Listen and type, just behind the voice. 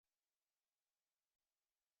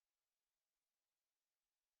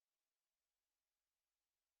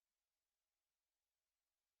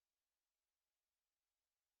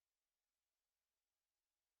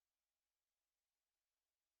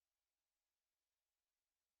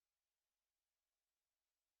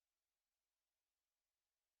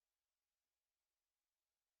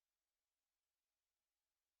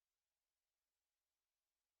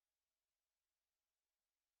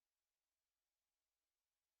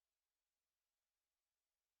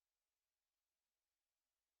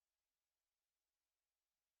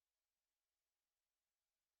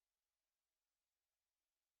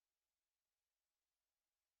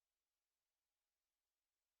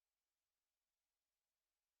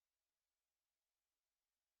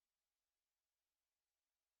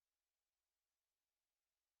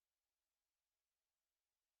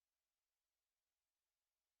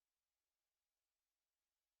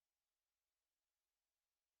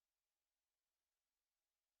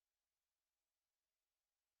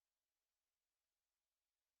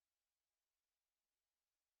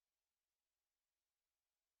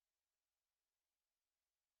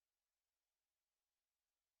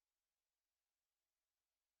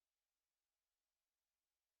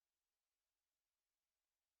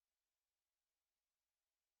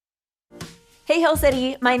Hey Hill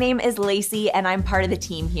City, my name is Lacey and I'm part of the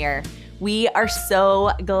team here. We are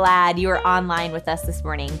so glad you are online with us this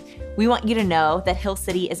morning. We want you to know that Hill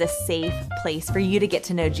City is a safe place for you to get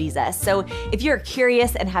to know Jesus. So if you're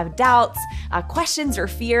curious and have doubts, questions, or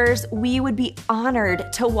fears, we would be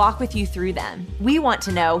honored to walk with you through them. We want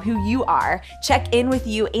to know who you are, check in with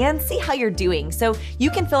you, and see how you're doing. So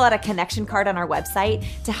you can fill out a connection card on our website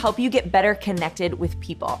to help you get better connected with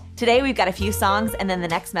people. Today, we've got a few songs and then the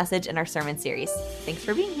next message in our sermon series. Thanks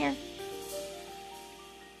for being here.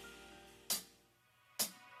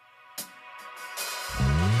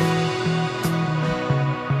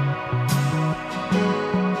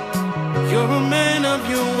 You're a man of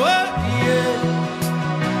your word, yeah.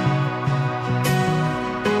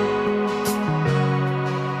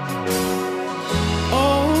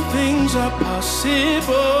 All things are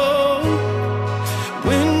possible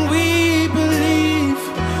when we believe.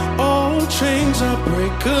 All chains are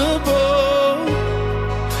breakable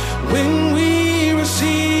when we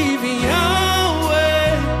receive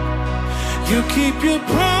Yahweh. You keep your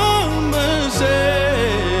promises.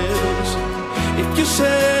 If you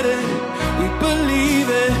said it, we believe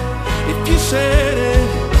it. If you said it,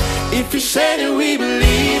 if you said it, we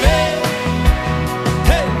believe it.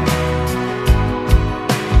 Hey,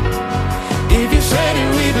 if you said it,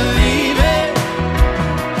 we believe it.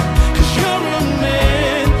 'Cause you're a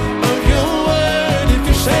man of your word. If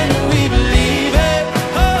you said it, we believe it.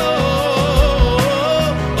 Oh,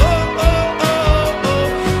 oh, oh, oh, oh, oh.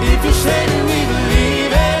 If you said it, we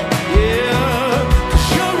believe it. Yeah, 'cause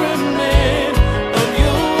you're a man of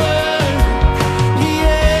your word.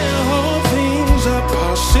 Yeah, all things are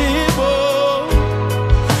possible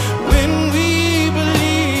when we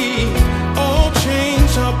believe. All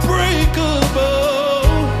chains are breakable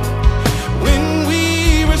when we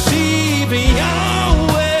receive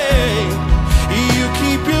Yahweh. You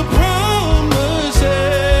keep your promises.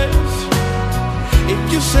 If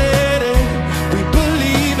you said it, we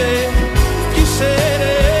believe it. If you said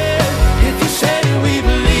it, if you said it, we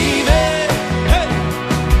believe it. Hey.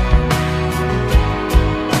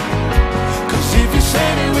 'Cause if you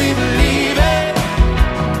said it, we believe it.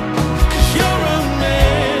 'Cause you're a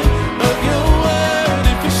man of your word.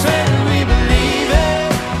 If you said it, we believe it.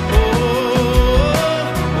 Oh,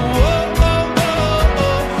 oh, oh, oh,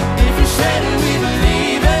 oh. If you said it, we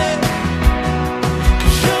believe it.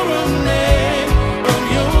 'Cause you're a man of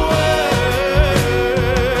your word.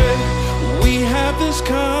 We have this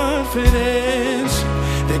confidence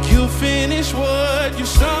that you'll finish what you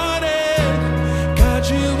started. God,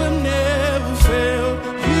 you have never failed.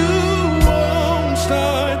 You won't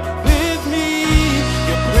start with me.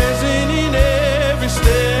 You're present in every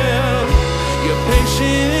step. You're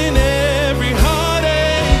patient in every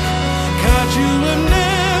heartache. God, you have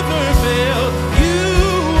never failed. You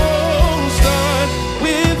won't start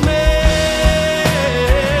with me.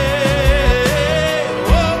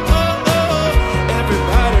 Oh, oh, oh.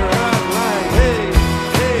 Everybody rock like, hey,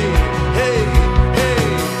 hey, hey, hey.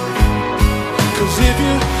 'Cause if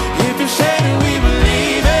you said it, we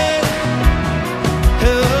believe it.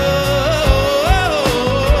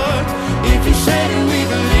 Oh, if you said it, we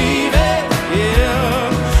believe it. Yeah,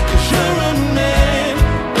 'cause you're a man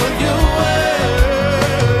of your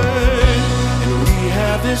word. And we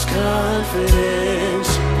have this confidence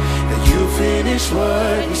that you finish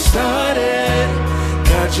what we started.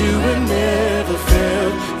 God, you have never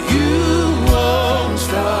failed. You won't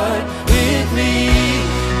start with me.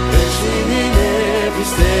 Patient in every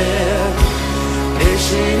step,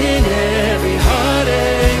 patient in every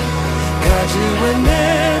heartache. God, you have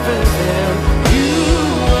never failed. You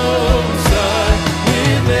won't start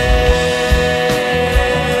with them.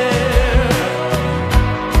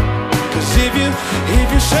 'Cause if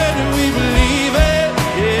you said it, we believe it.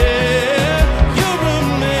 Yeah, you're a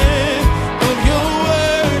man of your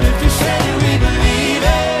word. If you said it, we believe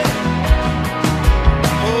it.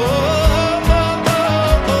 Oh, oh,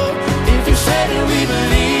 oh, oh. If you said it, we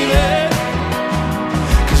believe it.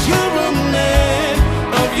 'Cause you're a man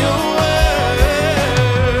of your word.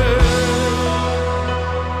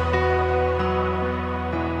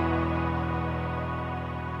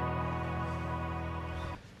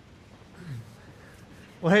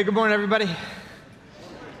 Well, hey, good morning, everybody.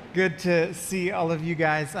 Good to see all of you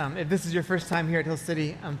guys. If this is your first time here at Hill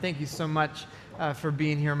City, thank you so much for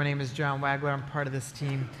being here. My name is John Wagler. I'm part of this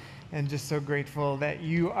team. and just so grateful that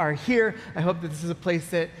you are here. I hope that this is a place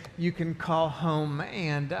that you can call home.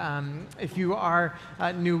 And if you are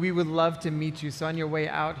new, we would love to meet you. So on your way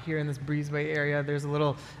out here in this breezeway area, there's a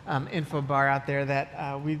little info bar out there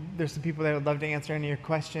that there's some people that would love to answer any of your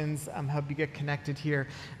questions, help you get connected here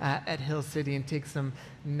at Hill City and take some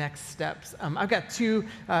next steps. I've got two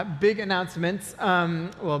big announcements.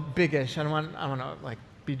 Well, big-ish. I don't want to like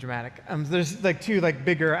be dramatic. There's like two like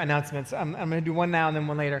bigger announcements. I'm going to do one now and then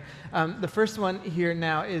one later. The first one here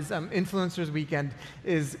now is Influencers Weekend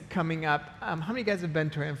is coming up. How many of you guys have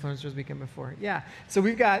been to our Influencers Weekend before? Yeah. So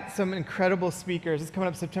we've got some incredible speakers. It's coming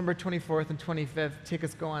up September 24th and 25th.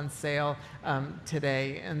 Tickets go on sale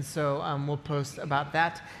today, and so we'll post about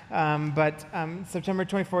that. But September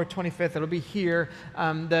 24th, 25th, it'll be here.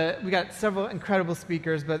 We got several incredible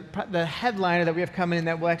speakers, but the headliner that we have coming in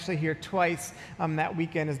that we'll actually hear twice that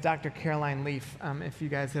weekend is Dr. Caroline Leaf. If you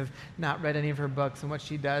guys have not read any of her books and what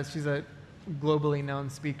she does, she's a globally known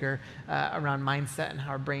speaker around mindset and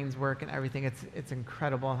how our brains work and everything. It's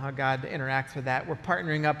incredible how God interacts with that. We're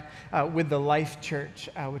partnering up with the Life Church,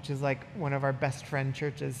 which is like one of our best friend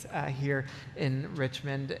churches here in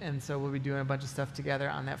Richmond. And so we'll be doing a bunch of stuff together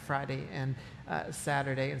on that Friday and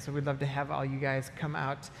Saturday. And so we'd love to have all you guys come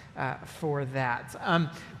out for that.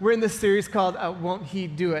 We're in this series called Won't He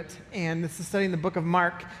Do It? And this is studying the book of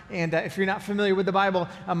Mark. And if you're not familiar with the Bible,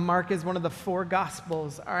 Mark is one of the four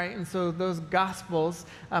Gospels. All right. And so those Gospels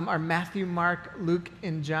are Matthew, Mark, Luke,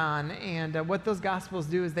 and John. And what those Gospels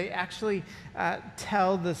do is they actually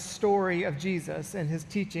tell the story of Jesus and his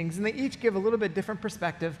teachings. And they each give a little bit different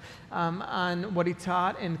perspective on what he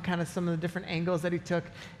taught and kind of some of the different angles that he took.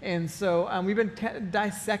 And so we've been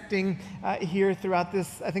dissecting here throughout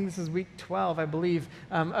this, I think this is week 12, I believe,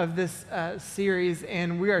 of this series.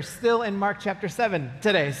 And we are still in Mark chapter 7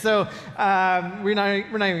 today. So we're not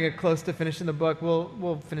even get close to finishing the book.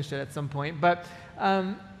 We'll finish it at some point. But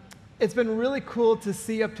it's been really cool to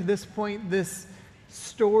see up to this point this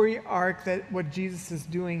story arc that what Jesus is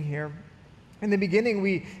doing here. In the beginning,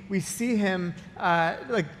 we see him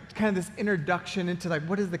like kind of this introduction into like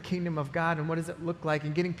what is the kingdom of God and what does it look like,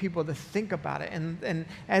 and getting people to think about it. And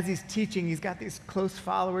as he's teaching, he's got these close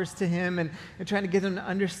followers to him and trying to get them to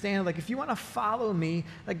understand, like, if you want to follow me,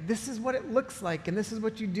 like, this is what it looks like, and this is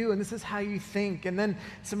what you do, and this is how you think. And then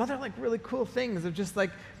some other like really cool things of just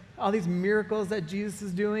like all these miracles that Jesus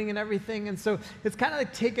is doing and everything. And so it's kind of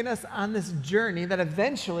like taking us on this journey that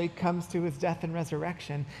eventually comes to his death and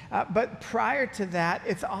resurrection. But prior to that,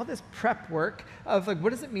 it's all this prep work of like,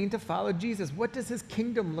 what does it mean to follow Jesus? What does his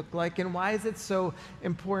kingdom look like? And why is it so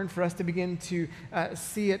important for us to begin to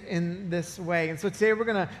see it in this way? And so today we're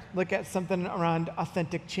going to look at something around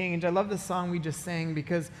authentic change. I love the song we just sang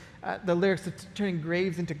because the lyrics of turning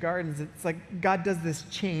graves into gardens. It's like God does this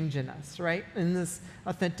change in us, right? In this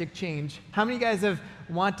authentic change. How many of you guys have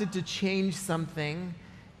wanted to change something,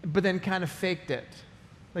 but then kind of faked it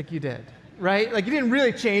like you did, right? Like you didn't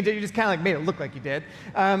really change it, you just kind of like made it look like you did.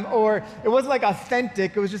 Or it wasn't like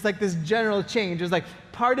authentic, it was just like this general change. It was like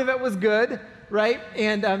part of it was good, right?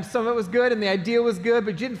 And some of it was good, and the idea was good,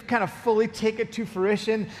 but you didn't kind of fully take it to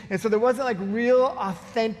fruition. And so there wasn't like real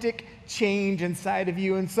authentic change inside of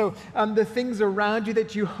you. And so the things around you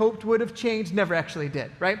that you hoped would have changed never actually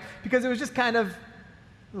did, right? Because it was just kind of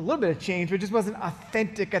a little bit of change, but it just wasn't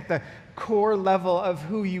authentic at the core level of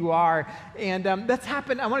who you are. And that's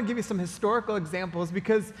happened. I want to give you some historical examples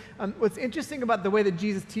because what's interesting about the way that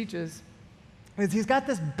Jesus teaches is he's got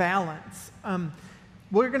this balance.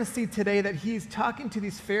 We're going to see today that he's talking to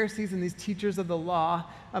these Pharisees and these teachers of the law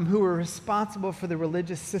who were responsible for the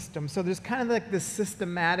religious system. So there's kind of like this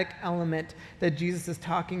systematic element that Jesus is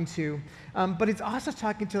talking to, but he's also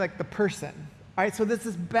talking to like the person. All right, so there's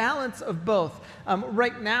this balance of both.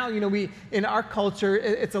 Right now, you know, we in our culture,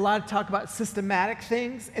 it's a lot of talk about systematic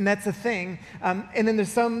things, and that's a thing. And then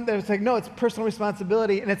there's some that's like, no, it's personal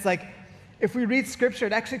responsibility, and it's like, if we read Scripture,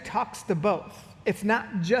 it actually talks to both. It's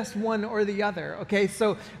not just one or the other, okay?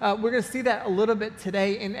 So we're going to see that a little bit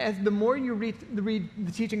today. And as the more you read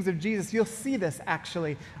the teachings of Jesus, you'll see this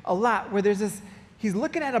actually a lot, where there's this, he's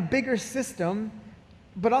looking at a bigger system,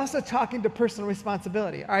 but also talking to personal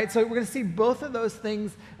responsibility, all right? So we're going to see both of those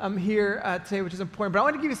things here today, which is important. But I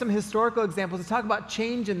want to give you some historical examples to talk about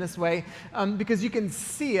change in this way, because you can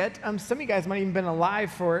see it. Some of you guys might have even been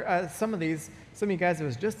alive for some of these. Some of you guys, it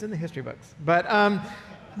was just in the history books. But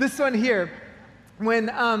this one here, when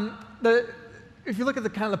if you look at the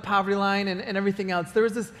kind of the poverty line and everything else, there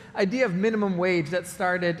was this idea of minimum wage that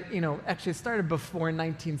started, actually started before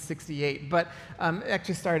 1968, but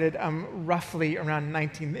actually started roughly around in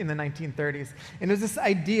the 1930s. And there's this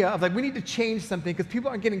idea of like, we need to change something because people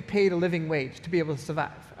aren't getting paid a living wage to be able to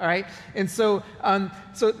survive, all right? And so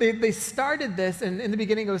they started this, and in the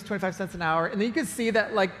beginning it was 25 cents an hour, and then you can see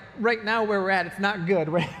that like right now where we're at, it's not good,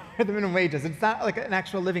 where the minimum wage is. It's not like an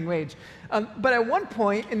actual living wage. But at one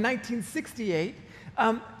point in 1968,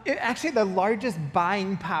 actually the largest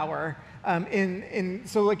buying power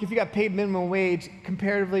so like if you got paid minimum wage,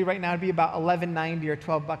 comparatively right now it'd be about $11.90 or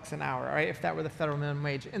 $12 an hour, right? If that were the federal minimum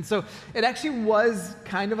wage. And so it actually was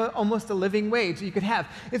kind of almost a living wage that you could have.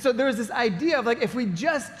 And so there was this idea of like, if we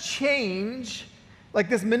just change like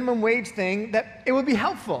this minimum wage thing, that it would be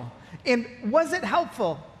helpful. And was it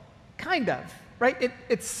helpful? Kind of. Right?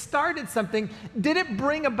 It started something. Did it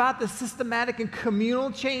bring about the systematic and communal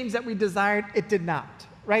change that we desired? It did not,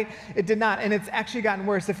 right? It did not, and it's actually gotten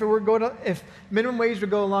worse. If minimum wage would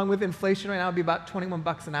go along with inflation right now, it would be about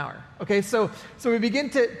 $21 an hour. Okay, so we begin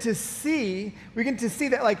to see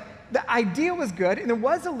that like the idea was good, and there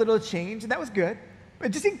was a little change, and that was good. But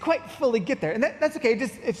it just didn't quite fully get there, and that's okay. It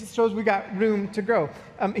just shows we got room to grow.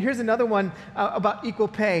 Here's another one about equal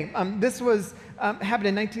pay. This was happened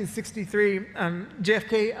in 1963.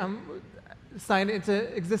 JFK signed it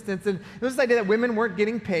into existence, and there was this idea that women weren't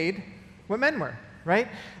getting paid what men were. Right?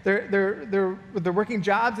 They're working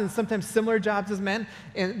jobs and sometimes similar jobs as men,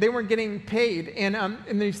 and they weren't getting paid. And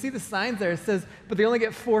then you see the signs there. It says, but they only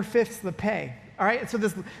get 4/5 the pay. All right. And so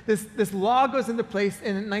this law goes into place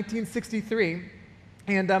in 1963.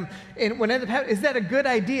 And what ended up happening, is that a good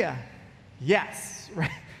idea? Yes, right?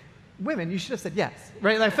 Women, you should have said yes,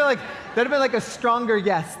 right? And I feel like that would have been like a stronger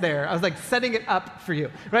yes there. I was like setting it up for you,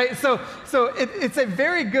 right? So it's a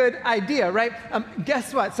very good idea, right?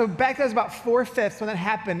 Guess what? So back then it was about 4/5 when that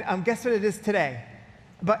happened. Guess what it is today?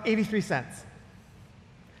 About 83 cents.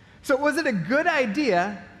 So was it a good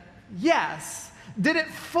idea? Yes. Did it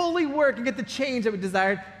fully work and get the change that we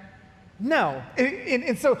desired? No.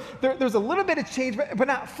 And so there's a little bit of change, but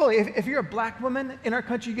not fully. If you're a black woman in our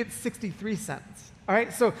country, you get 63 cents. All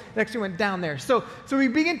right, so it actually went down there. So we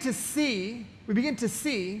begin to see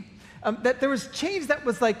that there was change that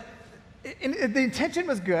was like, the intention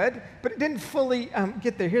was good, but it didn't fully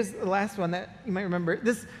get there. Here's the last one that you might remember.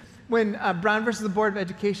 This, when Brown versus the Board of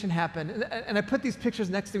Education happened, and I put these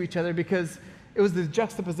pictures next to each other because it was the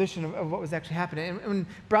juxtaposition of what was actually happening. And when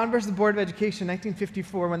Brown versus the Board of Education,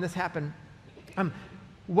 1954, when this happened,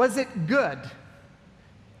 was it good?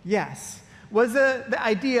 Yes. Was the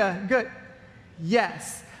idea good?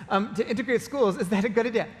 Yes. To integrate schools, is that a good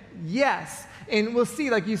idea? Yes. And we'll see,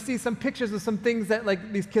 like you see some pictures of some things that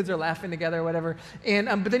like these kids are laughing together or whatever. And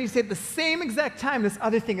but then you see at the same exact time, this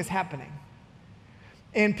other thing is happening.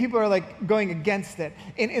 And people are like going against it.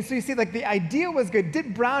 And so you see like the idea was good.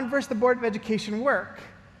 Did Brown versus the Board of Education work?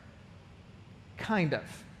 Kind of.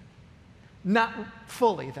 Not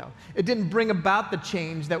fully, though. It didn't bring about the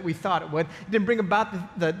change that we thought it would. It didn't bring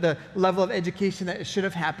about the level of education that it should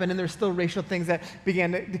have happened, and there's still racial things that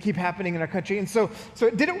began to keep happening in our country. And so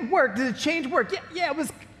did it work? Did the change work? Yeah, it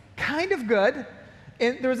was kind of good,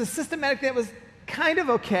 and there was a systematic that was kind of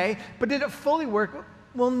okay, but did it fully work?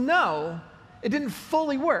 Well, no, it didn't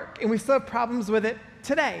fully work, and we still have problems with it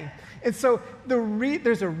today. And so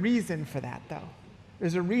there's a reason for that, though.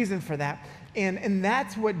 There's a reason for that. And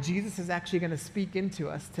that's what Jesus is actually going to speak into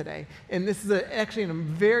us today. And this is actually a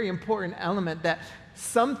very important element, that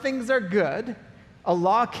some things are good, a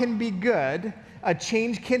law can be good, a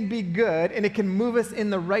change can be good, and it can move us in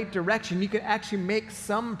the right direction. You can actually make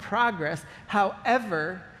some progress.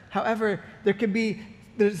 However,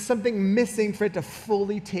 there's something missing for it to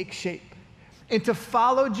fully take shape. And to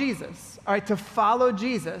follow Jesus, all right, to follow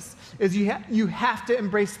Jesus is you have to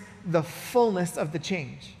embrace the fullness of the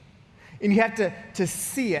change. And you have to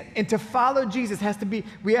see it. And to follow Jesus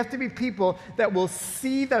we have to be people that will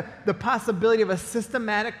see the possibility of a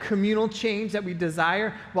systematic communal change that we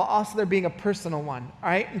desire, while also there being a personal one, all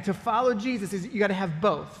right? And to follow Jesus is you got to have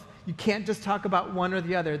both. You can't just talk about one or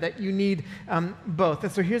the other, that you need both.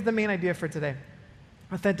 And so here's the main idea for today.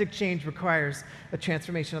 Authentic change requires a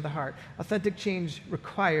transformation of the heart. Authentic change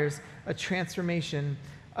requires a transformation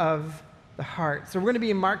of the heart. So we're going to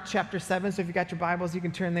be in Mark chapter 7. So if you got your Bibles, you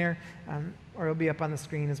can turn there, or it'll be up on the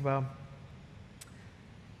screen as well.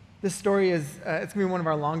 This story is, it's going to be one of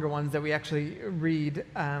our longer ones that we actually read.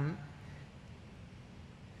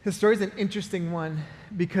 This story is an interesting one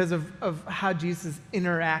because of how Jesus is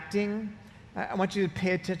interacting. I want you to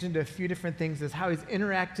pay attention to a few different things, is how he's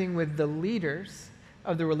interacting with the leaders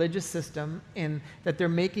of the religious system and that they're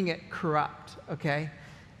making it corrupt, okay?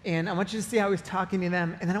 And I want you to see how he's talking to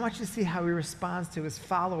them, and then I want you to see how he responds to his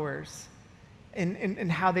followers and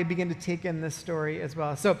how they begin to take in this story as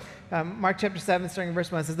well. So Mark chapter 7, starting in verse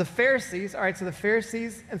 1, says, the Pharisees, all right, so the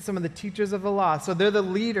Pharisees and some of the teachers of the law, so they're the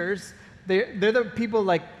leaders, they're the people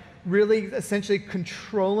like really essentially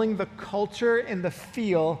controlling the culture and the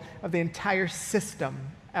feel of the entire system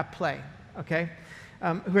at play, okay?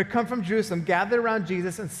 Who had come from Jerusalem, gathered around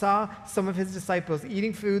Jesus and saw some of his disciples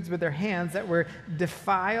eating foods with their hands that were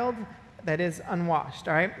defiled, that is, unwashed,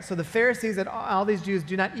 all right? So the Pharisees and all these Jews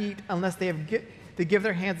do not eat unless they give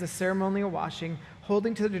their hands a ceremonial washing,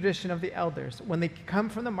 holding to the tradition of the elders. When they come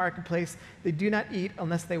from the marketplace, they do not eat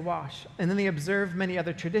unless they wash. And then they observe many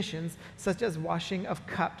other traditions, such as washing of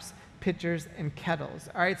cups, pitchers, and kettles,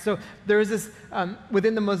 all right? So there is this,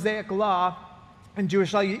 within the Mosaic law and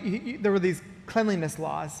Jewish law, there were these cleanliness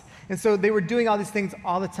laws. And so they were doing all these things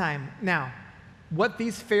all the time. Now, what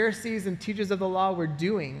these Pharisees and teachers of the law were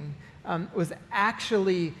doing was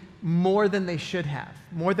actually more than they should have,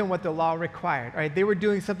 more than what the law required. Right? They were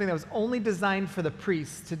doing something that was only designed for the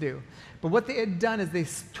priests to do. But what they had done is they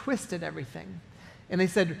twisted everything. And they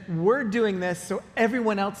said, we're doing this, so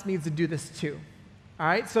everyone else needs to do this too. All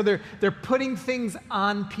right? So they're putting things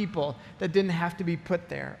on people that didn't have to be put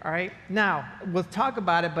there. All right? Now, we'll talk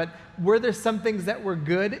about it, but were there some things that were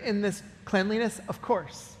good in this cleanliness? Of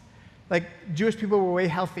course. Like, Jewish people were way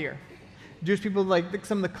healthier. Jewish people, like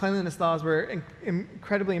some of the cleanliness laws were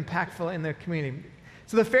incredibly impactful in their community.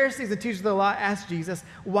 So the Pharisees and teachers of the law asked Jesus,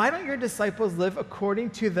 why don't your disciples live according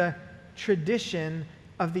to the tradition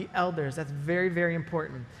of the elders? That's very, very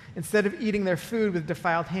important. Instead of eating their food with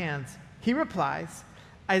defiled hands. He replies,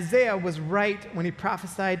 Isaiah was right when he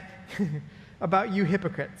prophesied about you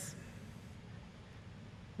hypocrites.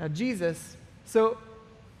 Now Jesus, so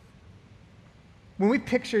when we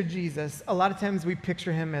picture Jesus, a lot of times we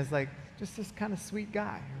picture him as like just this kind of sweet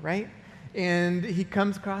guy, right? And he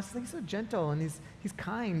comes across, he's so gentle and he's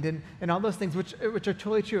kind and all those things, which are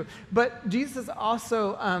totally true. But Jesus is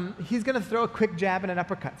also, he's going to throw a quick jab and an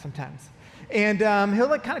uppercut sometimes. And he'll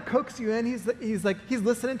like kind of coax you in. He's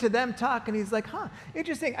listening to them talk, and he's like, huh,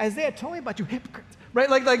 interesting. Isaiah told me about you hypocrites, right?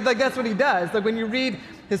 Like that's what he does. Like when you read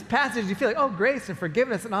his passage, you feel like, oh, grace and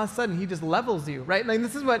forgiveness, and all of a sudden he just levels you, right? Like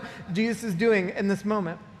this is what Jesus is doing in this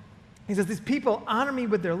moment. He says, these people honor me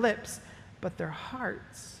with their lips, but their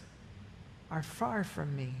hearts are far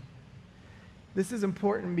from me. This is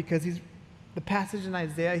important because the passage in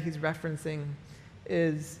Isaiah he's referencing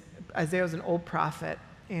is, Isaiah was an old prophet.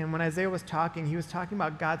 And when Isaiah was talking, he was talking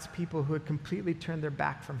about God's people who had completely turned their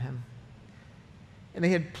back from him. And they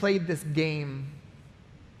had played this game.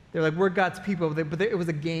 They're like, we're God's people, but it was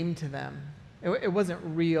a game to them. It wasn't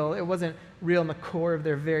real. It wasn't real in the core of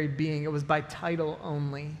their very being. It was by title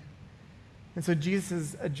only. And so Jesus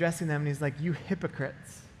is addressing them, and he's like, you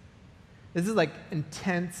hypocrites. This is like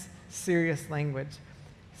intense, serious language.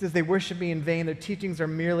 He says, they worship me in vain. Their teachings are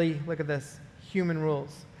merely, look at this, human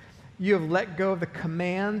rules. You have let go of the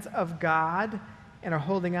commands of God and are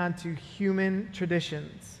holding on to human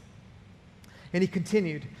traditions. And he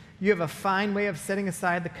continued, you have a fine way of setting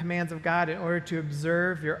aside the commands of God in order to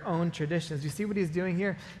observe your own traditions. You see what he's doing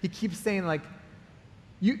here? He keeps saying, like,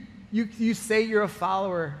 you say you're a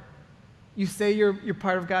follower. You say you're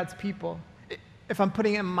part of God's people. If I'm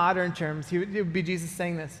putting it in modern terms, it would be Jesus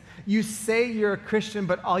saying this. You say you're a Christian,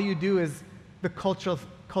 but all you do is the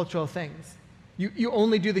cultural things. You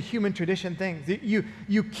only do the human tradition things.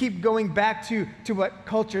 You keep going back to what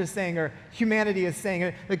culture is saying or humanity is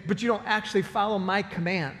saying, but you don't actually follow my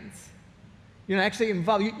commands. You're not actually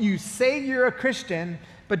involved. You say you're a Christian,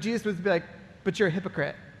 but Jesus would be like, but you're a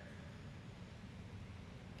hypocrite.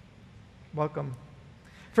 Welcome.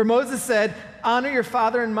 For Moses said, honor your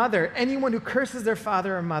father and mother. Anyone who curses their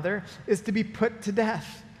father or mother is to be put to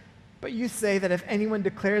death. But you say that if anyone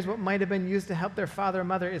declares what might have been used to help their father or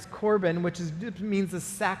mother is korban, which means a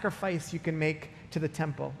sacrifice you can make to the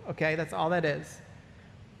temple. Okay, that's all that is.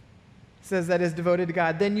 It says that is devoted to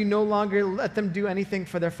God. Then you no longer let them do anything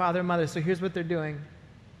for their father or mother. So here's what they're doing.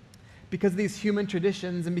 Because of these human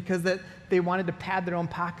traditions and because that they wanted to pad their own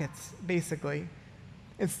pockets, basically,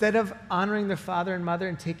 instead of honoring their father and mother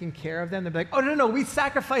and taking care of them, they'd be like, oh, no, we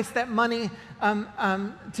sacrificed that money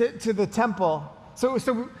to the temple. So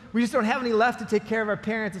we just don't have any left to take care of our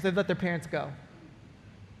parents, and so let their parents go.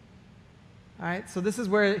 All right, so this is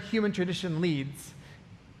where human tradition leads.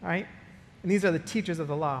 All right, and these are the teachers of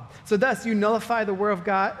the law. So thus, you nullify the word of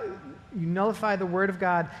God. You nullify the word of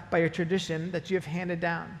God by your tradition that you have handed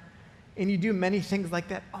down, and you do many things like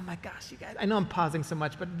that. Oh my gosh, you guys! I know I'm pausing so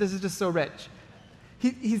much, but this is just so rich.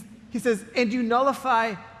 he says, and you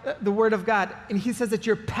nullify the word of God. And he says that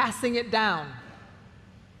you're passing it down.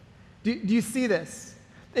 Do you see this?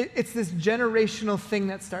 It's this generational thing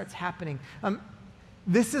that starts happening.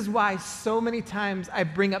 This is why so many times I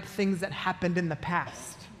bring up things that happened in the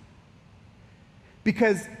past.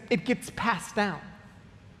 Because it gets passed down.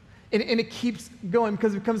 And it keeps going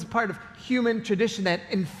because it becomes part of human tradition that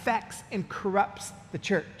infects and corrupts the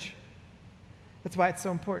church. That's why it's so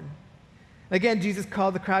important. Again, Jesus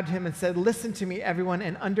called the crowd to him and said, listen to me, everyone,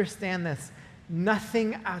 and understand this.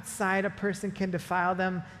 Nothing outside a person can defile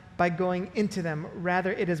them by going into them.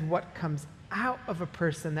 Rather, it is what comes out of a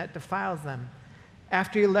person that defiles them.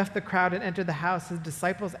 After he left the crowd and entered the house, his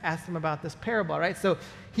disciples asked him about this parable, right? So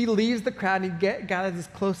he leaves the crowd and he gathers his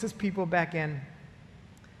closest people back in.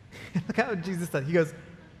 Look at what Jesus said. He goes,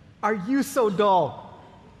 are you so dull?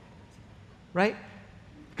 Right?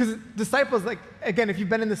 Because disciples, like, again, if you've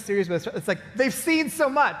been in this series with us, it's like they've seen so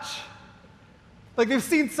much. Like they've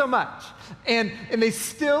seen so much. And they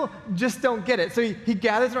still just don't get it. So he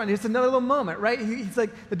gathers around. Here's another little moment, right? He's like,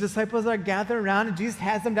 the disciples are gathered around and Jesus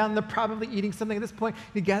has them down. They're probably eating something at this point.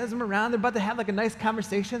 He gathers them around. They're about to have like a nice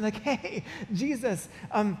conversation. Like, hey, Jesus,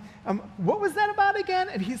 what was that about again?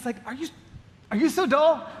 And he's like, are you so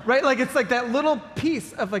dull? Right? Like it's like that little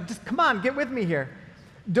piece of like, just come on, get with me here.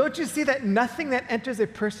 Don't you see that nothing that enters a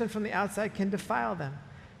person from the outside can defile them?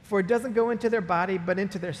 For it doesn't go into their body, but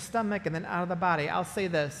into their stomach and then out of the body. I'll say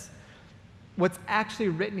this. What's actually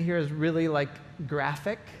written here is really like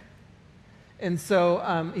graphic. And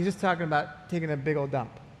so he's just talking about taking a big old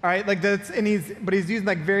dump. All right? Like that's, but he's using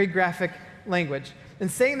like very graphic language.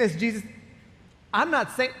 And saying this, Jesus, I'm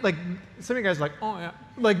not saying, like, some of you guys are like, oh yeah.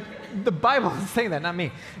 Like, the Bible is saying that, not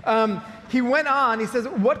me. He went on, he says,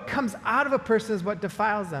 what comes out of a person is what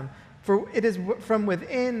defiles them. For it is from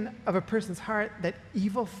within of a person's heart that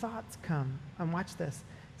evil thoughts come. And watch this.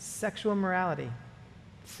 Sexual immorality,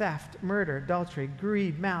 theft, murder, adultery,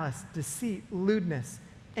 greed, malice, deceit, lewdness,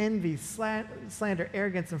 envy, slander,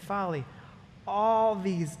 arrogance, and folly. All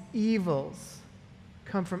these evils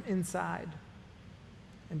come from inside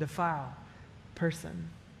and defile a person.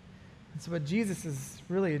 And so what Jesus is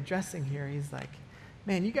really addressing here, he's like,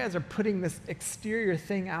 man, you guys are putting this exterior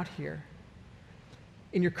thing out here,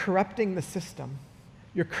 and you're corrupting the system.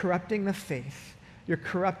 You're corrupting the faith. You're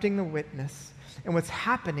corrupting the witness. And what's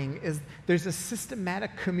happening is there's a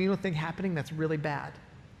systematic communal thing happening that's really bad.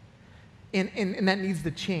 And that needs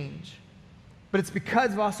to change. But it's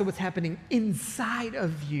because of also what's happening inside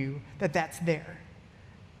of you that's there.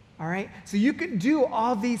 All right? So you could do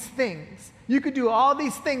all these things. You could do all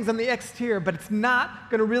these things on the exterior, but it's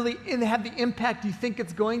not going to really have the impact you think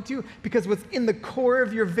it's going to because what's in the core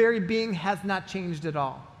of your very being has not changed at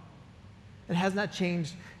all. It has not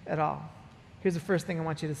changed at all. Here's the first thing I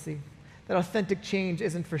want you to see. That authentic change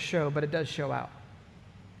isn't for show, but it does show out.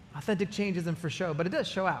 Authentic change isn't for show, but it does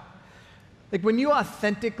show out. Like when you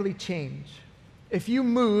authentically change, if you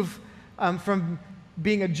move from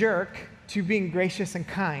being a jerk to being gracious and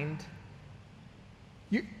kind,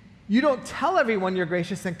 you don't tell everyone you're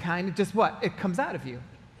gracious and kind. It just what? It comes out of you.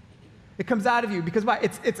 It comes out of you because why?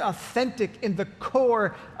 It's authentic in the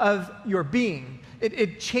core of your being.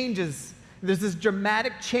 It changes. There's this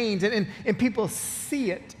dramatic change, and people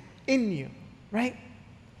see it in you, right?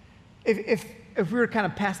 If we were to kind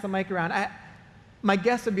of pass the mic around, my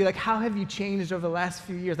guess would be like, how have you changed over the last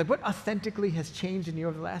few years? Like, what authentically has changed in you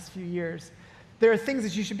over the last few years? There are things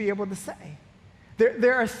that you should be able to say.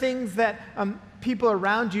 There are things that people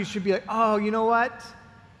around you should be like, oh, you know what?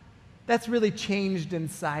 That's really changed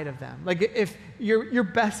inside of them. Like if your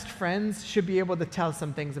best friends should be able to tell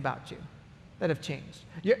some things about you that have changed.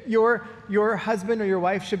 Your husband or your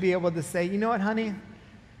wife should be able to say, you know what, honey?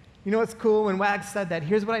 You know what's cool? When Wags said that,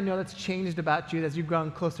 here's what I know that's changed about you as you've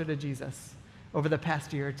grown closer to Jesus over the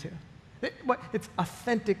past year or two. It's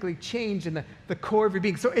authentically changed in the core of your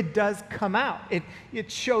being. So it does come out.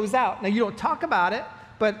 It shows out. Now, you don't talk about it,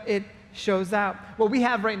 but it shows out. What we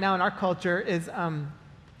have right now in our culture is,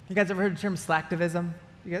 you guys ever heard the term slacktivism?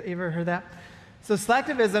 You ever heard that? So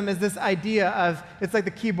slacktivism is this idea of, it's like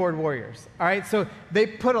the keyboard warriors, all right? So they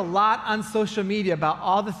put a lot on social media about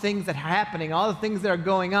all the things that are happening, all the things that are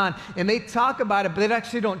going on, and they talk about it, but they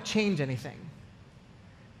actually don't change anything.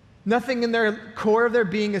 Nothing in their core of their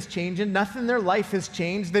being is changing. Nothing in their life has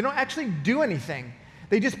changed. They don't actually do anything.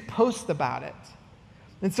 They just post about it.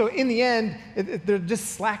 And so in the end, they're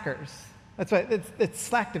just slackers. That's why it's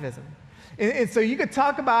slacktivism. And so you could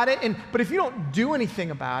talk about it, but if you don't do anything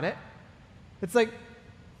about it, it's like,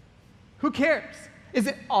 who cares? Is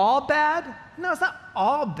it all bad? No, it's not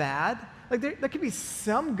all bad. Like there could be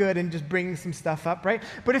some good in just bringing some stuff up, right?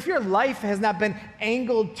 But if your life has not been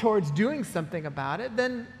angled towards doing something about it,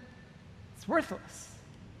 then it's worthless.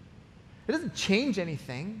 It doesn't change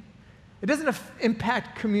anything. It doesn't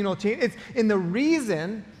impact communal change. The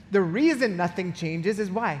reason nothing changes is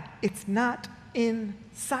why? It's not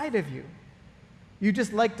inside of you. You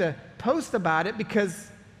just like to post about it because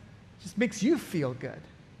it just makes you feel good.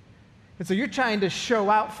 And so you're trying to show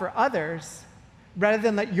out for others rather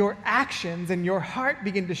than let your actions and your heart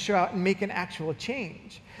begin to show out and make an actual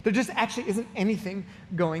change. There just actually isn't anything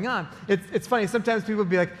going on. It's funny, sometimes people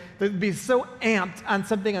be like, they'd be so amped on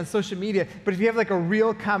something on social media, but if you have like a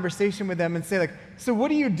real conversation with them and say like, so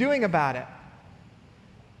what are you doing about it?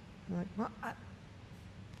 They're like, well,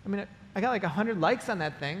 I mean, I got like 100 likes on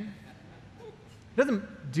that thing. It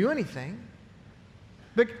doesn't do anything.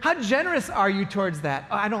 Like, how generous are you towards that?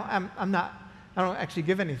 Oh, I don't actually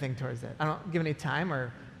give anything towards it. I don't give any time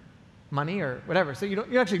or money or whatever. So you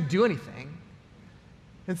don't actually do anything.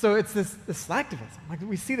 And so it's this slacktivism. Like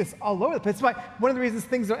we see this all over the place. That's why one of the reasons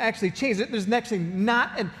things don't actually change. There's actually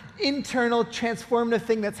not an internal transformative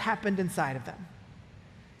thing that's happened inside of them.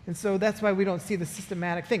 And so that's why we don't see the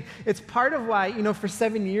systematic thing. It's part of why, for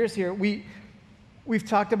 7 years here, we've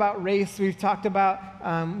talked about race, we've talked about,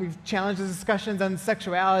 we've challenged the discussions on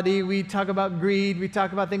sexuality, we talk about greed, we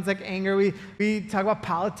talk about things like anger, we talk about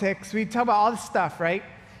politics, we talk about all this stuff, right?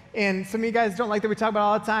 And some of you guys don't like that we talk about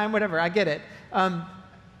it all the time, whatever, I get it.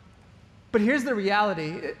 But here's the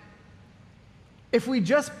reality. If we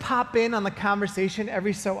just pop in on the conversation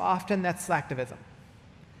every so often, that's slacktivism.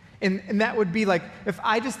 And that would be like, if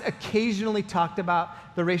I just occasionally talked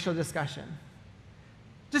about the racial discussion,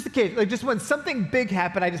 just occasionally, like just when something big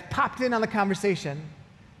happened, I just popped in on the conversation.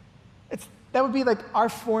 That would be like our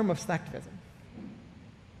form of slacktivism.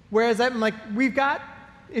 Whereas I'm like, we've got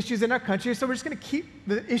issues in our country, so we're just going to keep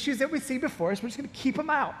the issues that we see before us, we're just going to keep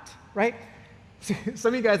them out, right?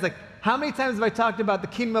 Some of you guys like, how many times have I talked about the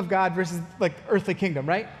kingdom of God versus like earthly kingdom,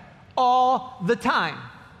 right? All the time.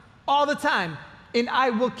 All the time. And I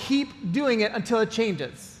will keep doing it until it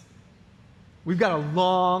changes. We've got a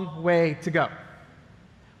long way to go.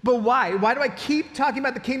 But why? Why do I keep talking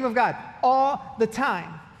about the kingdom of God all the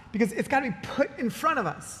time? Because it's got to be put in front of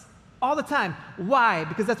us all the time. Why?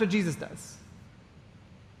 Because that's what Jesus does.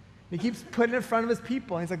 He keeps putting it in front of his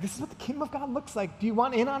people. And he's like, this is what the kingdom of God looks like. Do you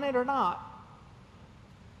want in on it or not?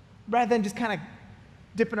 Rather than just kind of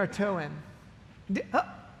dipping our toe in. Oh,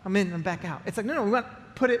 I'm in, I'm back out. It's like, no, we want to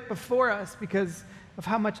put it before us because of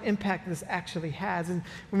how much impact this actually has. And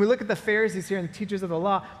when we look at the Pharisees here and the teachers of the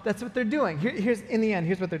law, that's what they're doing. In the end,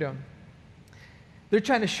 here's what they're doing. They're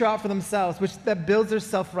trying to show out for themselves, that builds their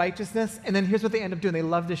self-righteousness, and then here's what they end up doing. They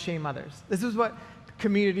love to shame others. This is what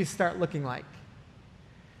communities start looking like.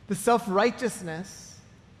 The self-righteousness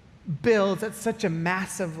builds at such a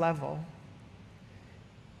massive level.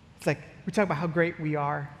 It's like, we talk about how great we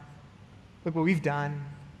are. Look what we've done,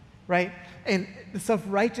 right? And the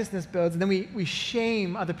self-righteousness builds, and then we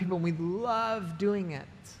shame other people, and we love doing it.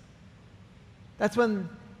 That's when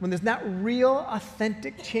there's not real,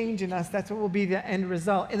 authentic change in us, that's what will be the end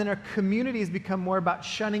result. And then our communities become more about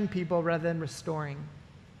shunning people rather than restoring.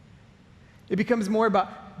 It becomes more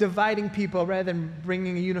about dividing people rather than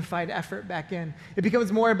bringing a unified effort back in. It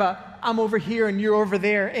becomes more about, I'm over here and you're over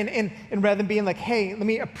there, and rather than being like, hey, let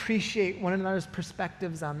me appreciate one another's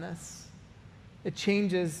perspectives on this. It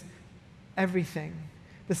changes everything.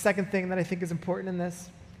 The second thing that I think is important in this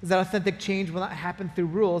is that authentic change will not happen through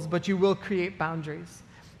rules, but you will create boundaries.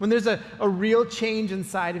 When there's a real change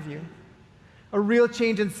inside of you,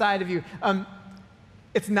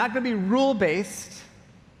 it's not going to be rule-based.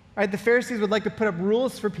 Right? The Pharisees would like to put up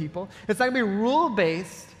rules for people. It's not going to be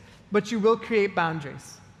rule-based, but you will create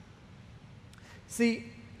boundaries. See,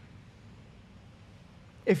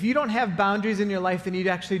 if you don't have boundaries in your life, then you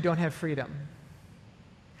actually don't have freedom.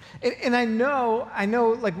 And I know,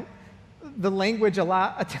 like, the language a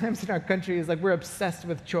lot of times in our country is like we're obsessed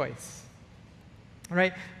with choice.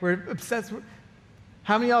 Right? We're obsessed with...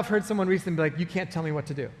 How many of y'all have heard someone recently be like, you can't tell me what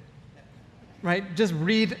to do? Right? Just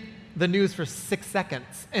read the news for 6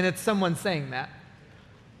 seconds, and it's someone saying that.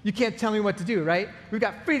 You can't tell me what to do, right? We've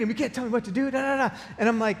got freedom. You can't tell me what to do, da, da, da. And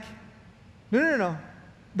I'm like, no.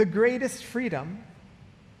 The greatest freedom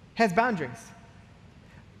has boundaries.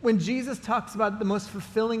 When Jesus talks about the most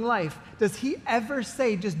fulfilling life, does he ever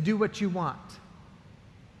say, just do what you want?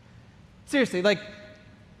 Seriously, like,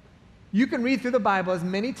 you can read through the Bible as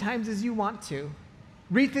many times as you want to,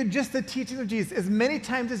 read through just the teachings of Jesus as many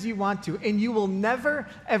times as you want to, and you will never,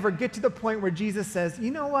 ever get to the point where Jesus says,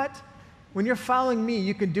 you know what? When you're following me,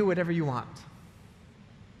 you can do whatever you want.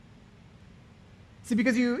 See,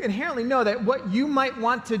 because you inherently know that what you might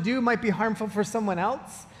want to do might be harmful for someone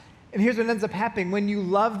else. And here's what ends up happening. When you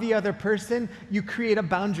love the other person, you create a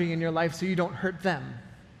boundary in your life so you don't hurt them.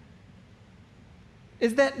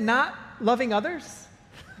 Is that not loving others?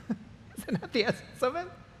 Is that not the essence of it?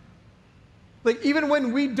 Like, even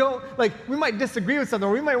when we don't, like, we might disagree with something,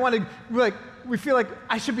 or we might want to, like, we feel like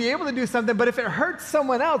I should be able to do something, but if it hurts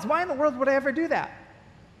someone else, why in the world would I ever do that?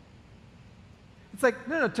 It's like,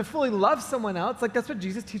 no, to fully love someone else, like, that's what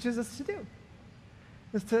Jesus teaches us to do,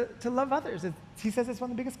 is to love others. He says it's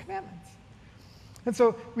one of the biggest commandments. And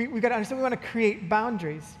so we got to understand we want to create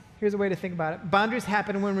boundaries. Here's a way to think about it. Boundaries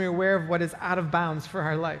happen when we're aware of what is out of bounds for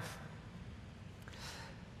our life.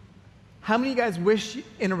 How many of you guys wish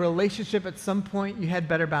in a relationship at some point you had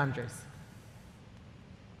better boundaries?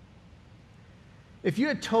 If you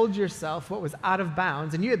had told yourself what was out of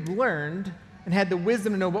bounds and you had learned and had the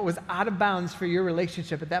wisdom to know what was out of bounds for your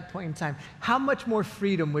relationship at that point in time, how much more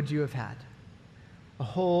freedom would you have had? A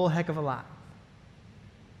whole heck of a lot.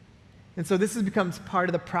 And so this becomes part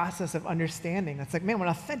of the process of understanding. It's like, man, when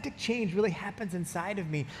authentic change really happens inside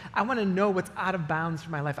of me, I want to know what's out of bounds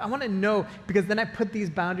for my life. I want to know, because then I put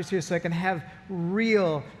these boundaries here so I can have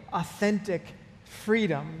real, authentic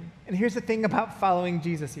freedom. And here's the thing about following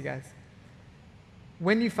Jesus, you guys.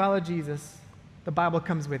 When you follow Jesus, the Bible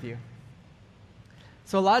comes with you.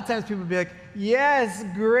 So a lot of times people will be like, yes,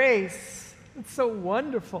 grace. It's so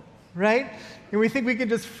wonderful, right? And we think we can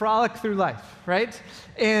just frolic through life, right?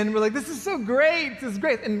 And we're like, this is so great. This is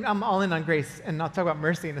great. And I'm all in on grace, and I'll talk about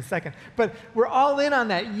mercy in a second. But we're all in on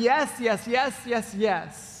that. Yes, yes, yes, yes,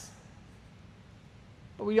 yes.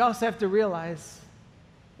 But we also have to realize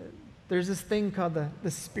there's this thing called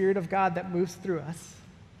the Spirit of God that moves through us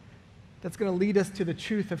that's going to lead us to the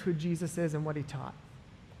truth of who Jesus is and what he taught.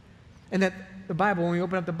 And that the Bible, when we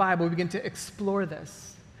open up the Bible, we begin to explore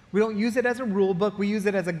this. We don't use it as a rule book. We use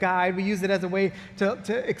it as a guide. We use it as a way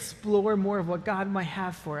to explore more of what God might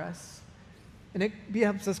have for us. And it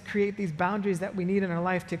helps us create these boundaries that we need in our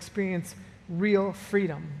life to experience real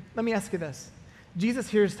freedom. Let me ask you this. Jesus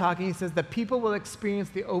here is talking. He says that people will experience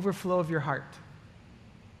the overflow of your heart.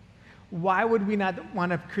 Why would we not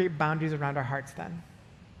want to create boundaries around our hearts then?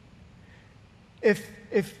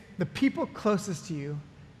 If the people closest to you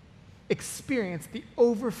experience the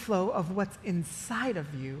overflow of what's inside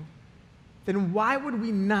of you, then why would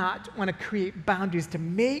we not want to create boundaries to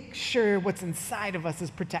make sure what's inside of us is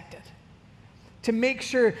protected? To make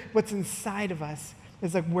sure what's inside of us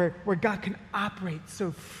is like where God can operate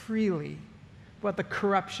so freely without the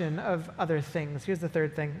corruption of other things. Here's the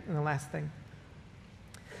third thing and the last thing.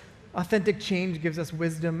 Authentic change gives us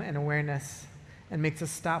wisdom and awareness and makes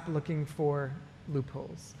us stop looking for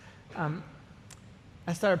loopholes.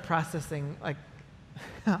 I started processing like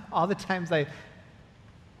all the times I've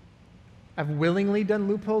willingly done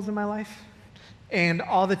loopholes in my life, and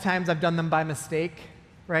all the times I've done them by mistake,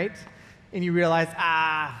 right? And you realize,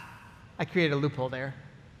 I created a loophole there.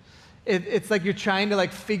 It's like you're trying to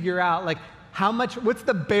like figure out like what's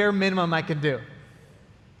the bare minimum I can do,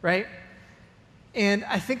 right? And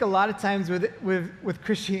I think a lot of times with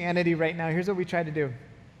Christianity right now, here's what we try to do.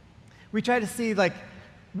 We try to see like,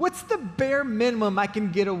 what's the bare minimum I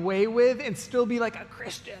can get away with and still be like a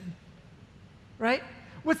Christian, right?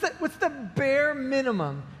 What's the bare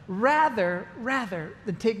minimum? Rather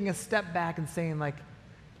than taking a step back and saying like,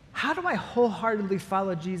 how do I wholeheartedly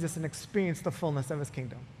follow Jesus and experience the fullness of his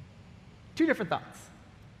kingdom? Two different thoughts.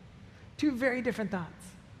 Two very different thoughts.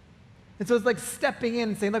 And so it's like stepping in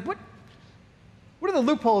and saying like, what are the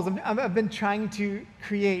loopholes I've been trying to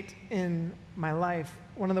create in my life?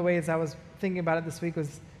 One of the ways I was thinking about it this week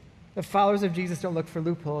was the followers of Jesus don't look for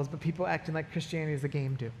loopholes, but people acting like Christianity is a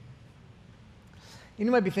game do. And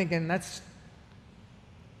you might be thinking, that's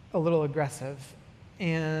a little aggressive.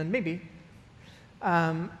 And maybe.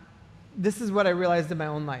 This is what I realized in my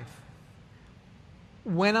own life.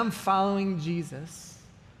 When I'm following Jesus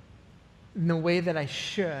in the way that I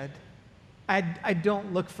should, I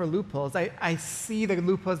don't look for loopholes. I see the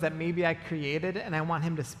loopholes that maybe I created, and I want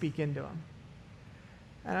him to speak into them.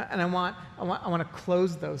 And I want to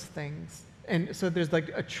close those things. And so there's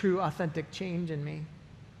like a true, authentic change in me.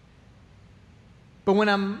 But when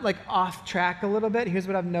I'm like off track a little bit, here's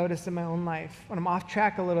what I've noticed in my own life. When I'm off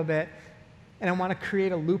track a little bit and I want to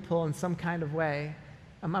create a loophole in some kind of way,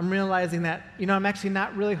 I'm realizing that, I'm actually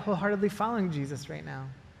not really wholeheartedly following Jesus right now.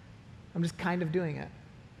 I'm just kind of doing it.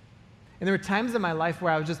 And there were times in my life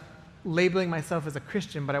where I was just labeling myself as a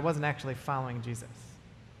Christian, but I wasn't actually following Jesus.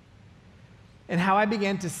 And how I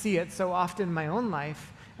began to see it so often in my own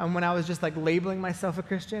life, when I was just like labeling myself a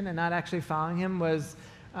Christian and not actually following him, was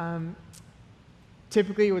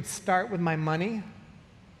typically it would start with my money,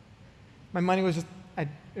 My money was it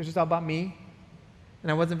was just all about me,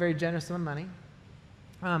 and I wasn't very generous with my money.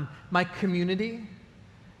 My community,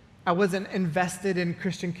 I wasn't invested in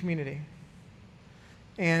Christian community.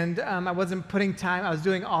 And I wasn't putting time, I was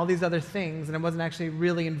doing all these other things, and I wasn't actually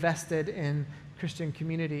really invested in Christian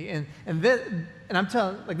community. And I'm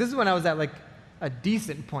telling, like, this is when I was at, like, a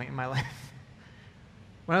decent point in my life.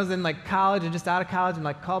 When I was in, like, college and just out of college and,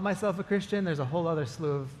 like, called myself a Christian, there's a whole other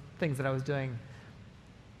slew of things that I was doing.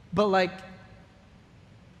 But, like,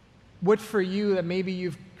 what for you that maybe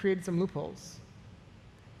you've created some loopholes?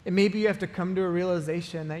 And maybe you have to come to a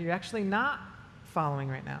realization that you're actually not following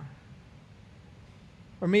right now.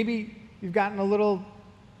 Or maybe you've gotten a little,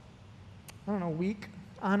 weak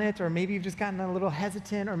on it, or maybe you've just gotten a little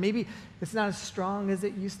hesitant, or maybe it's not as strong as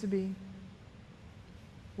it used to be.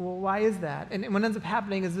 Well, why is that? And what ends up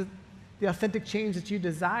happening is that the authentic change that you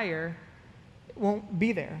desire won't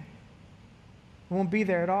be there. It won't be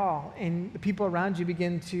there at all. And the people around you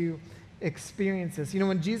begin to experience this.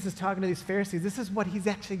 When Jesus is talking to these Pharisees, this is what he's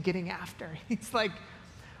actually getting after. He's like,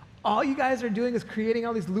 all you guys are doing is creating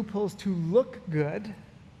all these loopholes to look good,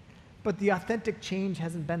 but the authentic change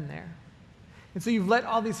hasn't been there. And so you've let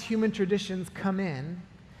all these human traditions come in,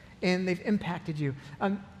 and they've impacted you.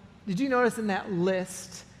 Did you notice in that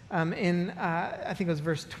list, I think it was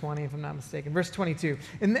verse 20, if I'm not mistaken, verse 22,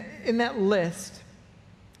 in that list,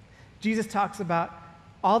 Jesus talks about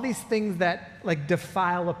all these things that, like,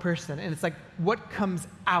 defile a person, and it's like what comes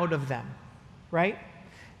out of them, right?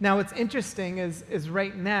 Now, what's interesting is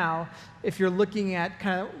right now, if you're looking at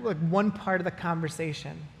kind of like one part of the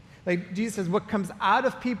conversation, like Jesus says, what comes out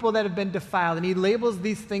of people that have been defiled, and he labels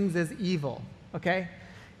these things as evil, okay?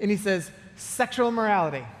 And he says, sexual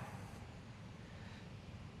immorality.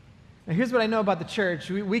 Now, here's what I know about the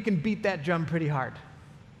church. We can beat that drum pretty hard,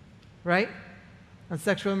 right? On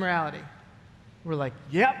sexual immorality. We're like,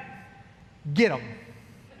 yep, get them.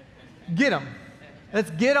 Get them. Let's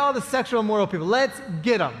get all the sexual immoral people. Let's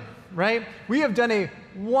get them, right? We have done a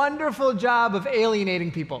wonderful job of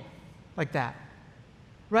alienating people like that,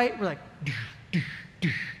 right? We're like,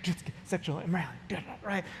 sexual immorality,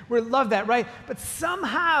 right? We love that, right? But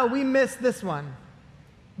somehow we miss this one,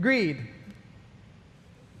 greed.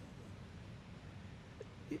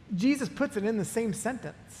 Jesus puts it in the same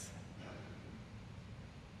sentence.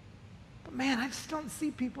 But man, I just don't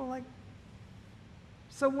see people like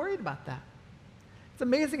so worried about that. It's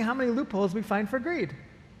amazing how many loopholes we find for greed.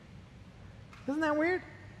 Isn't that weird?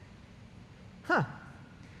 Huh.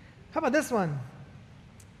 How about this one?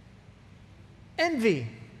 Envy.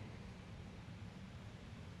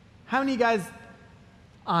 How many of you guys,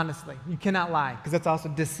 honestly, you cannot lie, because that's also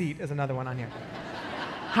deceit is another one on here.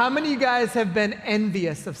 How many of you guys have been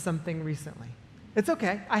envious of something recently? It's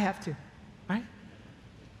okay, I have to, right?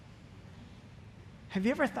 Have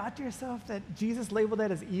you ever thought to yourself that Jesus labeled that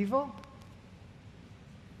as evil?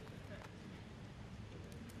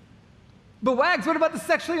 But Wags, what about the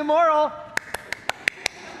sexually immoral?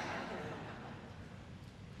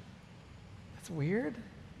 That's weird.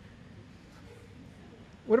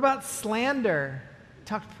 What about slander?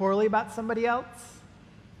 Talked poorly about somebody else?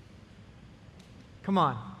 Come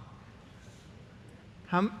on.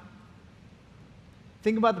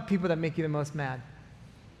 Think about the people that make you the most mad.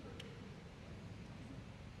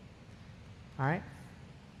 All right?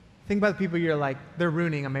 Think about the people you're like, they're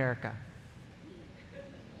ruining America.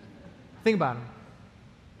 Think about them.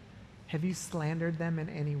 Have you slandered them in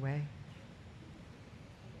any way?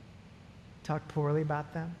 Talked poorly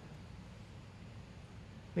about them?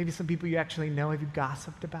 Maybe some people you actually know, have you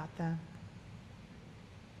gossiped about them?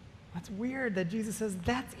 That's weird that Jesus says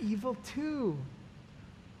that's evil too.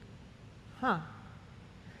 Huh.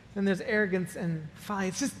 Then there's arrogance and folly.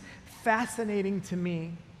 It's just fascinating to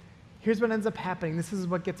me. Here's what ends up happening. This is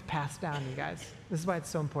what gets passed down, you guys. This is why it's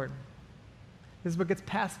so important. This is what gets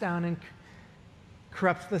passed down and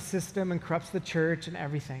corrupts the system and corrupts the church and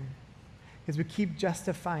everything. Because we keep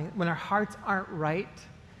justifying. When our hearts aren't right,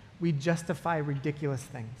 we justify ridiculous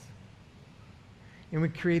things. And we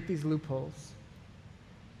create these loopholes.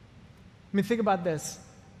 I mean, think about this.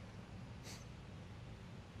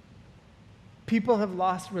 People have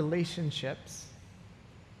lost relationships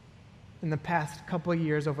in the past couple of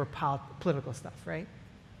years over political stuff, right?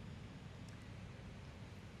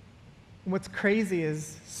 And what's crazy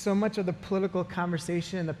is so much of the political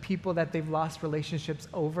conversation and the people that they've lost relationships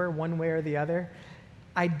over, one way or the other,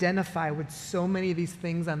 identify with so many of these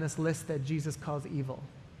things on this list that Jesus calls evil.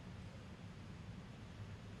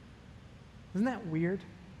 Isn't that weird?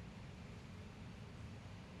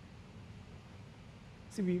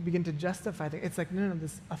 See, we begin to justify things. It's like, no,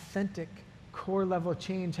 this authentic, core level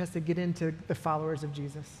change has to get into the followers of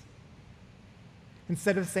Jesus.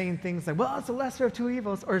 Instead of saying things like, well, it's the lesser of two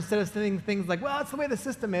evils, or instead of saying things like, well, it's the way the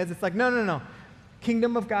system is, it's like, no, no, no.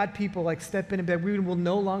 Kingdom of God people like step in and be like, we will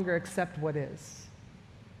no longer accept what is,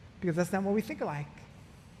 because that's not what we think like.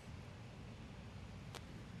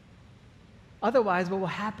 Otherwise, what will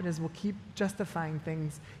happen is we'll keep justifying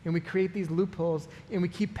things, and we create these loopholes, and we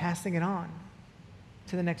keep passing it on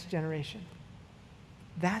to the next generation.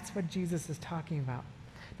 That's what Jesus is talking about.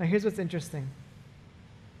 Now, here's what's interesting.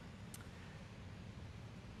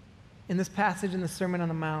 In this passage in the Sermon on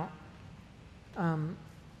the Mount, in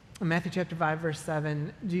Matthew chapter 5, verse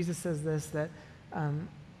 7, Jesus says this, that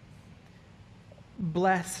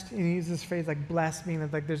blessed, and he uses this phrase like blessed, meaning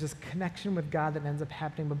that like there's this connection with God that ends up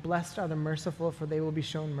happening, but blessed are the merciful, for they will be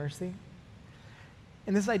shown mercy.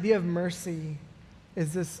 And this idea of mercy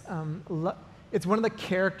is this, it's one of the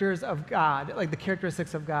characters of God, like the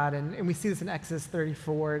characteristics of God, and we see this in Exodus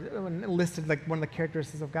 34, when listed like one of the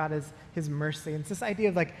characteristics of God is his mercy. And it's this idea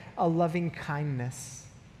of like a loving kindness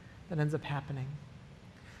that ends up happening.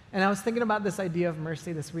 And I was thinking about this idea of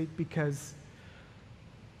mercy this week because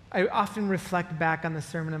I often reflect back on the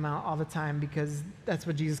Sermon on the Mount all the time, because that's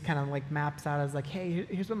what Jesus kind of like maps out as like, hey,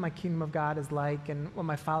 here's what my kingdom of God is like and what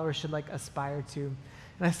my followers should like aspire to.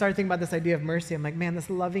 And I started thinking about this idea of mercy. I'm like, man, this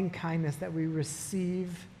loving kindness that we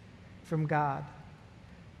receive from God,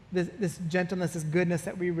 this gentleness, this goodness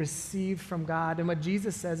that we receive from God. And what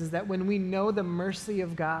Jesus says is that when we know the mercy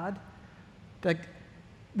of God, like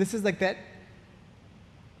this is like that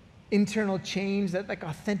internal change, that like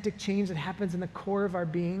authentic change that happens in the core of our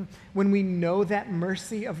being. When we know that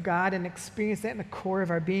mercy of God and experience that in the core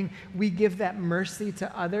of our being, we give that mercy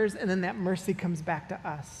to others, and then that mercy comes back to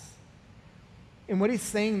us. And what he's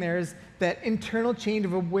saying there is that internal change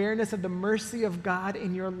of awareness of the mercy of God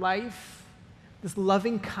in your life, this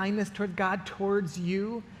loving kindness toward God towards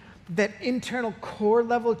you, that internal core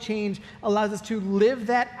level change allows us to live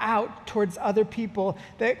that out towards other people,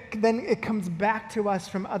 that then it comes back to us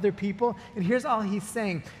from other people. And here's all he's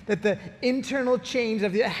saying, that the internal change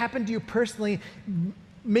that happened to you personally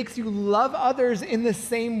makes you love others in the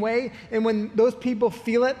same way. And when those people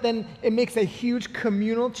feel it, then it makes a huge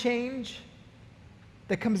communal change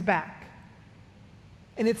that comes back.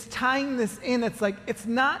 And it's tying this in. It's like, it's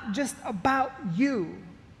not just about you.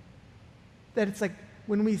 That it's like,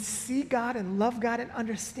 when we see God and love God and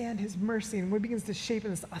understand his mercy, and when it begins to shape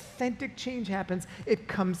and this authentic change happens, it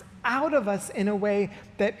comes out of us in a way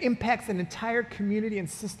that impacts an entire community and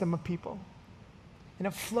system of people. And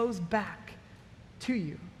it flows back to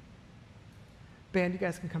you. Band, you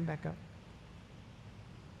guys can come back up.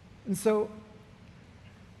 And so,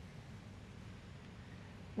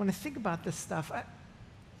 when I think about this stuff,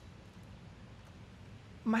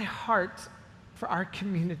 my heart for our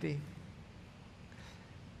community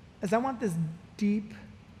is I want this deep,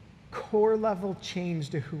 core level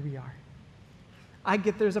change to who we are. I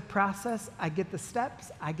get there's a process, I get the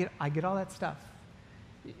steps, I get all that stuff.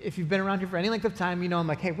 If you've been around here for any length of time, you know I'm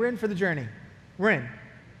like, hey, we're in for the journey. We're in.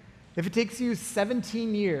 If it takes you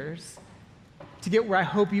 17 years to get where I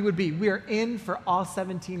hope you would be, we are in for all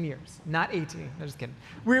 17 years, not 18. I'm just kidding.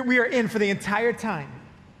 We are in for the entire time,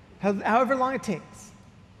 however long it takes.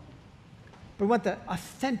 But we want the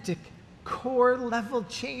authentic, core level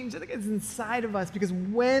change that is inside of us, because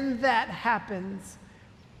when that happens,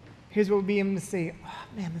 here's what we'll be able to say, oh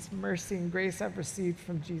man, this mercy and grace I've received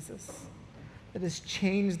from Jesus that has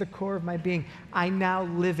changed the core of my being. I now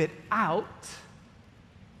live it out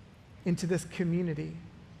into this community.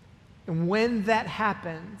 And when that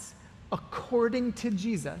happens, according to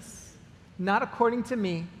Jesus, not according to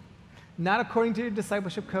me, not according to your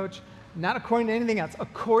discipleship coach, not according to anything else,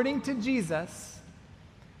 according to Jesus,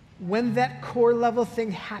 when that core level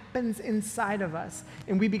thing happens inside of us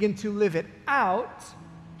and we begin to live it out,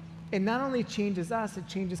 it not only changes us, it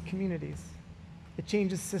changes communities. It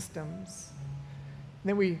changes systems.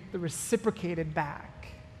 And then the reciprocated back.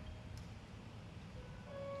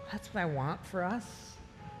 That's what I want for us.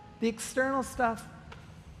 The external stuff,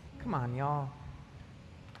 come on, y'all.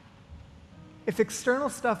 If external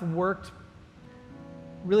stuff worked,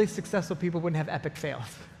 really successful people wouldn't have epic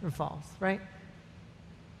fails and falls, right?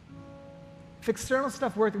 If external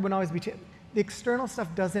stuff worked, it wouldn't always be the external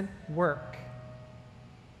stuff doesn't work.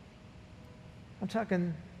 I'm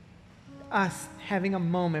talking us having a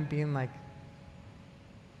moment being like,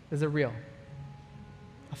 is it real?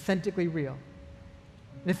 Authentically real.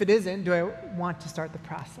 And if it isn't, do I want to start the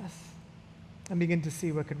process and begin to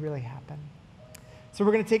see what could really happen? So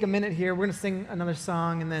we're going to take a minute here. We're going to sing another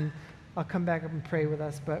song, and then I'll come back up and pray with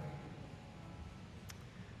us. But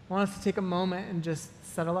I want us to take a moment and just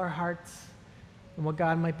settle our hearts and what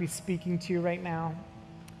God might be speaking to you right now.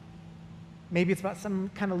 Maybe it's about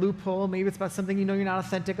some kind of loophole. Maybe it's about something you know you're not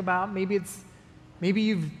authentic about. Maybe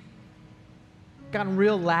you've gotten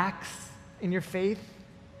real lax in your faith.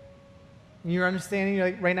 And you're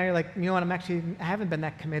understanding, right now you're like, you know what, I haven't been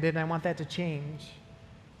that committed, and I want that to change.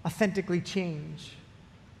 Authentically change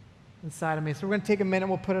inside of me. So we're going to take a minute.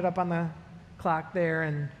 We'll put it up on the clock there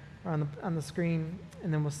and or on the screen,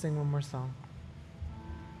 and then we'll sing one more song.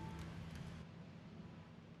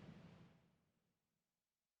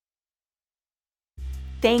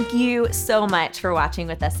 Thank you so much for watching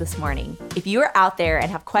with us this morning. If you are out there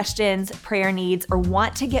and have questions, prayer needs, or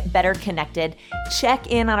want to get better connected,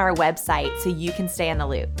 check in on our website so you can stay in the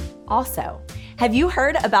loop. Also, have you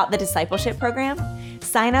heard about the discipleship program?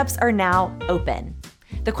 Signups are now open.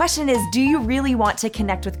 The question is, do you really want to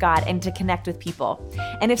connect with God and to connect with people?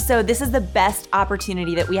 And if so, this is the best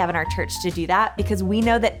opportunity that we have in our church to do that, because we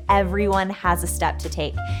know that everyone has a step to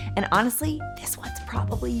take. And honestly, this one's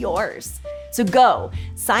probably yours. So go,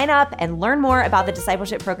 sign up, and learn more about the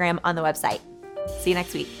discipleship program on the website. See you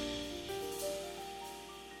next week.